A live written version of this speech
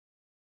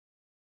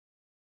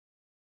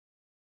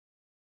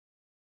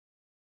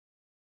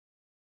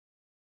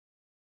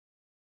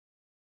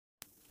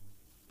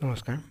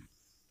নমস্কাৰ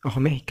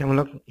অসমীয়া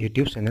শিক্ষামূলক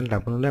YouTube channel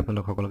আপোনালৈ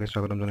আপোনালোক সকলোকে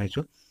স্বাগতম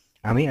জনাইছোঁ।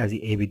 আমি আজি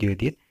এই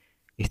ভিডিঅ'টিত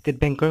ষ্টেট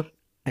বেংকৰ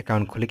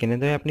একাউণ্ট খুলি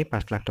কেনেদৰে আপুনি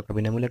 5 লাখ টকা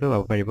বিনামূলীয়াকৈ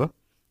পাব পাৰিব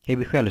সেই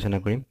বিষয়ে আলোচনা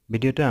কৰিম।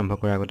 ভিডিঅ'টো আৰম্ভ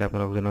কৰাৰ আগতে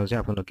আপোনালোকক জনাওঁ যে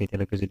আপোনালোকে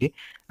এতিয়ালৈকে যদি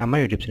আমাৰ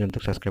ইউটিউব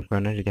চেনেলটোক ছাবস্ক্ৰাইব কৰা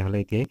নাই তেতিয়াহ'লে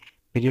এতিয়াই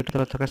ভিডিঅ'টোৰ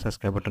তলত থকা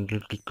ছাবস্ক্ৰাইব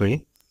বাটনটোত ক্লিক কৰি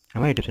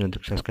আমাৰ ইউটিউব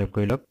চেনেলটোক ছাবস্ক্ৰাইব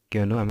কৰি লওক,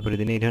 কিয়নো আমি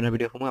প্ৰতিদিনে এই ধৰণৰ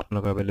ভিডিঅ'সমূহ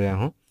আপোনালোকৰ বাবে লৈ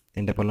আহোঁ।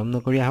 তেন্তে পলম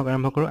নকৰি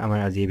আৰম্ভ কৰোঁ আমাৰ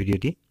আজি এই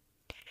ভিডিঅ'টি।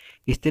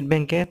 ষ্টেট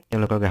বেংকে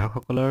তেওঁলোকৰ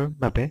গ্ৰাহকসকলৰ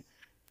বাবে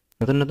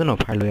নতুন নতুন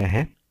অফাৰ লৈ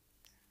আহে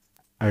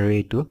আৰু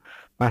এইটো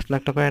 5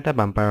 লাখ টকাৰ এটা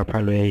বাম্পাৰ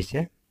অফাৰ লৈ আহিছে।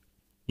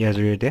 ইয়াৰ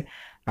জৰিয়তে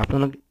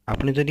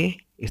আপুনি যদি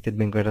ষ্টেট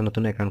বেংকৰ এটা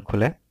নতুন একাউণ্ট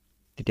খোলে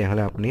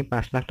তেতিয়াহ'লে আপুনি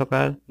 5 লাখ টকা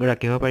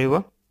গৰাকী হ'ব পাৰিব।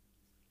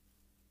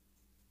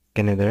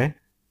 কেনেদৰে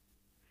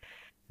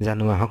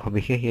জানো আহক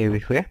সবিশেষ এই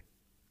বিষয়ে।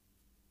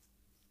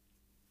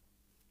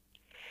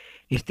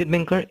 ষ্টেট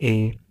বেংকৰ এই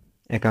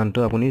একাউণ্টটো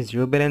আপুনি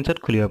জিৰ' বেলেঞ্চত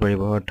খুলিব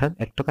পাৰিব, অৰ্থাৎ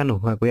 1 টকা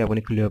নোহোৱাকৈ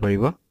আপুনি খুলিব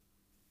পাৰিব।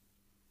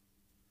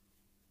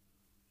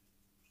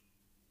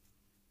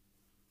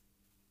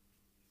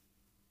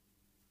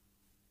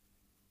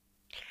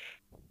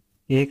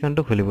 এই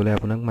একাউণ্টটো খুলিবলৈ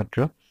আপোনাক মাত্ৰ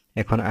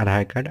এখন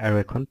আধাৰ কাৰ্ড আৰু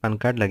এখন পান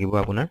কাৰ্ড লাগিব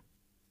আপোনাৰ।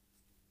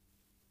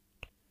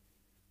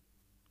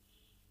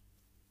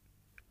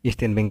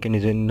 ষ্টেট বেংকে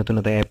নিজৰ নতুন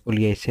এটা এপ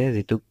উলিয়াইছে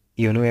যিটোক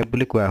য়োনো এপ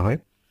বুলি কোৱা হয়।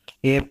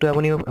 এই এপটো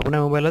আপুনি আপোনাৰ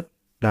মোবাইলত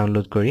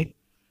ডাউনলোড কৰি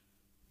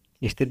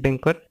ষ্টেট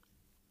বেংকত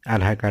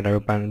আধাৰ কাৰ্ড আৰু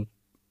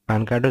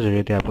পান কাৰ্ডৰ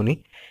জৰিয়তে আপুনি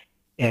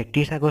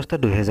 31 আগষ্ট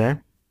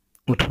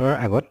 2018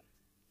 আগত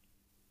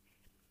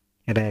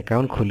এটা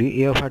একাউণ্ট খুলি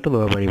এই অফাৰটো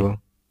ল'ব পাৰিব।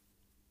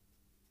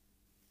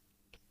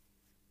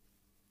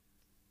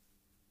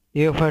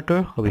 এই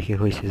অফাৰটোৰ সবিশেষ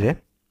হৈছে যে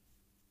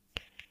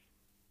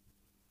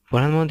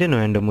প্ৰধানমন্ত্ৰী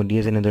নৰেন্দ্ৰ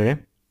মোদীয়ে যেনেদৰে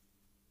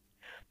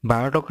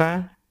 12 টকা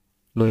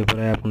লৈ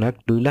পেলাই আপোনাক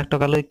 2 লাখ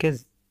টকালৈকে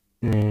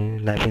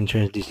লাইফ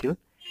ইঞ্চুৰেঞ্চ দিছিল,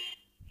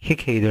 ঠিক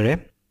সেইদৰে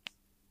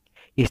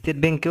ষ্টেট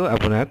বেংকেও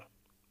আপোনাক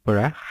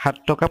পৰা 7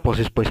 টকা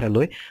 25 পইচা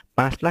লৈ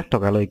 5 লাখ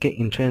টকালৈকে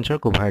ইঞ্চুৰেঞ্চৰ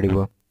কভাৰ দিব।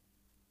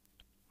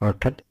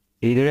 অৰ্থাৎ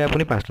এইদৰে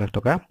আপুনি 5 লাখ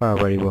টকা পাব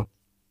পাৰিব।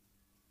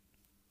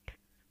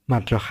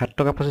 মাত্ৰ 7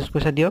 টকা 25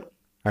 পইচা দিয়ক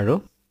আৰু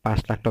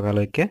 5 লাখ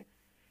টকালৈকে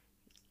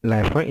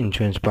লাইফৰ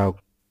ইঞ্চুৰেঞ্চ পাওক।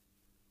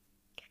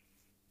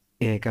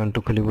 এই একাউণ্টটো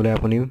খুলিবলৈ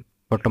আপুনি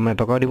বৰ্তমান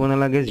এটকাও দিব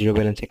নালাগে, জিৰ'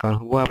 বেলেঞ্চ একাউণ্ট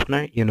হ'ব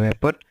আপোনাৰ য়োনো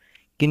এপত।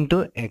 কিন্তু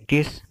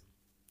 31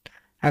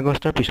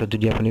 আগষ্টৰ পিছত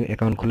যদি আপুনি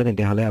একাউণ্ট খোলে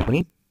তেতিয়াহ'লে আপুনি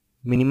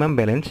মিনিমাম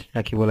বেলেঞ্চ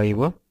ৰাখিব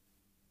লাগিব।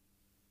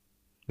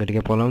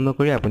 গতিকে পলম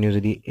নকৰি আপুনিও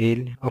যদি এই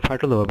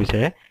অফাৰটো ল'ব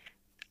বিচাৰে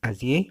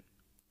আজিয়ে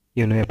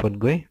য়োনো এপত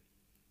গৈ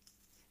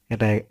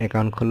এটা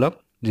একাউণ্ট খোলক,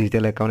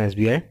 digital account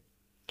SBI।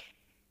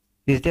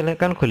 Digital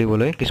account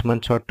খুলিবলৈ কিছুমান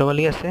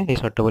চৰ্তাৱলী আছে। এই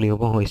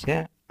চৰ্তাৱলীসমূহ হৈছে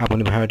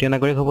আপুনি ভাৰতীয়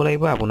নাগৰিক হ'ব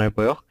লাগিব, আপোনাৰ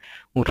বয়স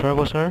 18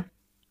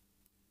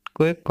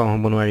 বছৰকৈ কম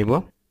হ'ব নোৱাৰিব।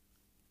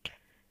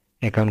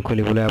 একাউণ্ট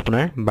খুলিবলৈ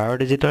আপোনাৰ 12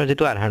 ডিজিটৰ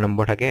যিটো আধাৰ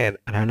নম্বৰ থাকে,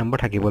 আধাৰ নম্বৰ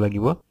থাকিব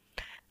লাগিব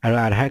আৰু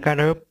আধাৰ কাৰ্ড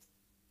আৰু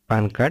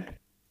পান কাৰ্ড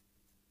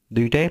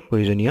দুয়োটাই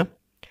প্ৰয়োজনীয়।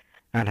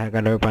 আধাৰ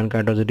কাৰ্ড আৰু পান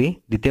কাৰ্ডৰ যদি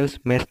ডিটেইলছ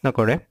মেচ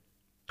নকৰে,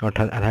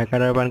 অৰ্থাৎ আধাৰ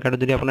কাৰ্ড আৰু পান কাৰ্ডত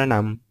যদি আপোনাৰ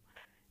নাম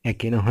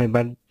একেই নহয়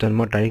বা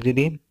জন্মৰ তাৰিখ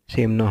যদি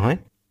ছেম নহয়,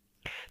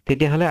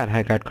 তেতিয়াহ'লে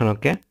আধাৰ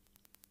কাৰ্ডখনকে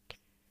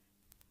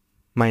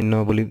মান্য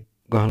বুলি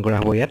গ্ৰহণ কৰা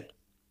হ'ব ইয়াত।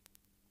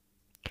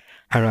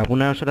 আৰু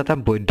আপোনাৰ ওচৰত এটা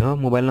বৈধ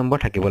মোবাইল নম্বৰ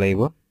থাকিব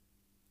লাগিব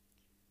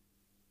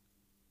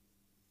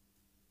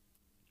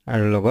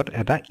আৰু লগত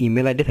এটা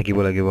ইমেইল ID থাকিব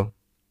লাগিব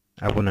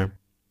আপোনাৰ।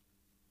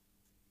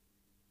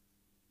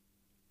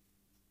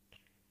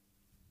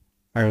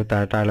 আৰু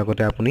তাৰ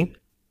লগতে আপুনি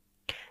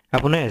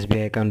আপোনাৰ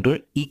SBI একাউণ্টটোৰ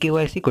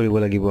KYC কৰিব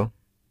লাগিব।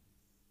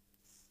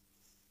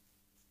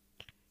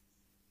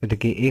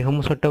 গতিকে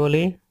এইসমূহ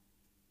চৰ্তাৱলী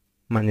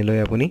মানি লৈ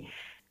আপুনি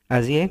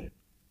আজিয়ে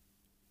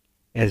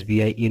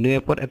SBI য়োনো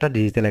এপত এটা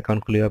ডিজিটেল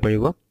একাউণ্ট খুলিব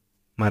পাৰিব,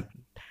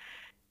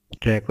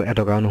 মাত্ৰ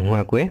এটকাও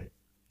নোহোৱাকৈ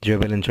জিৰ'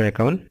 বেলেঞ্চৰ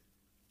একাউণ্ট,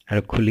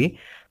 আৰু খুলি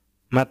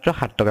মাত্ৰ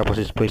 7 টকা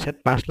 25 পইচাত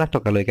 5 লাখ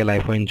টকালৈকে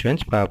লাইফৰ ইঞ্চুৰেঞ্চ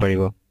পাব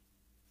পাৰিব।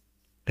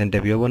 তেন্তে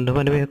প্ৰিয় বন্ধু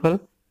বান্ধৱীসকল,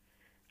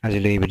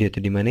 আজিলৈ এই ভিডিঅ'টো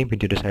ইমানেই।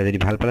 ভিডিঅ'টো চাই যদি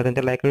ভাল পালে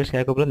তেন্তে লাইক কৰি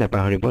শ্বেয়াৰ কৰিবলৈ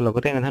নাপাহৰিব।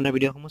 লগতে এনেধৰণৰ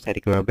ভিডিঅ'সমূহ চাই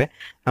থাকিবৰ বাবে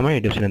আমাৰ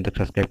ইউটিউব চেনেলটোক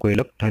ছাবস্ক্ৰাইব কৰি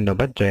লওক।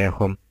 ধন্যবাদ। জয়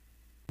অসম।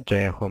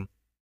 জয় অসম।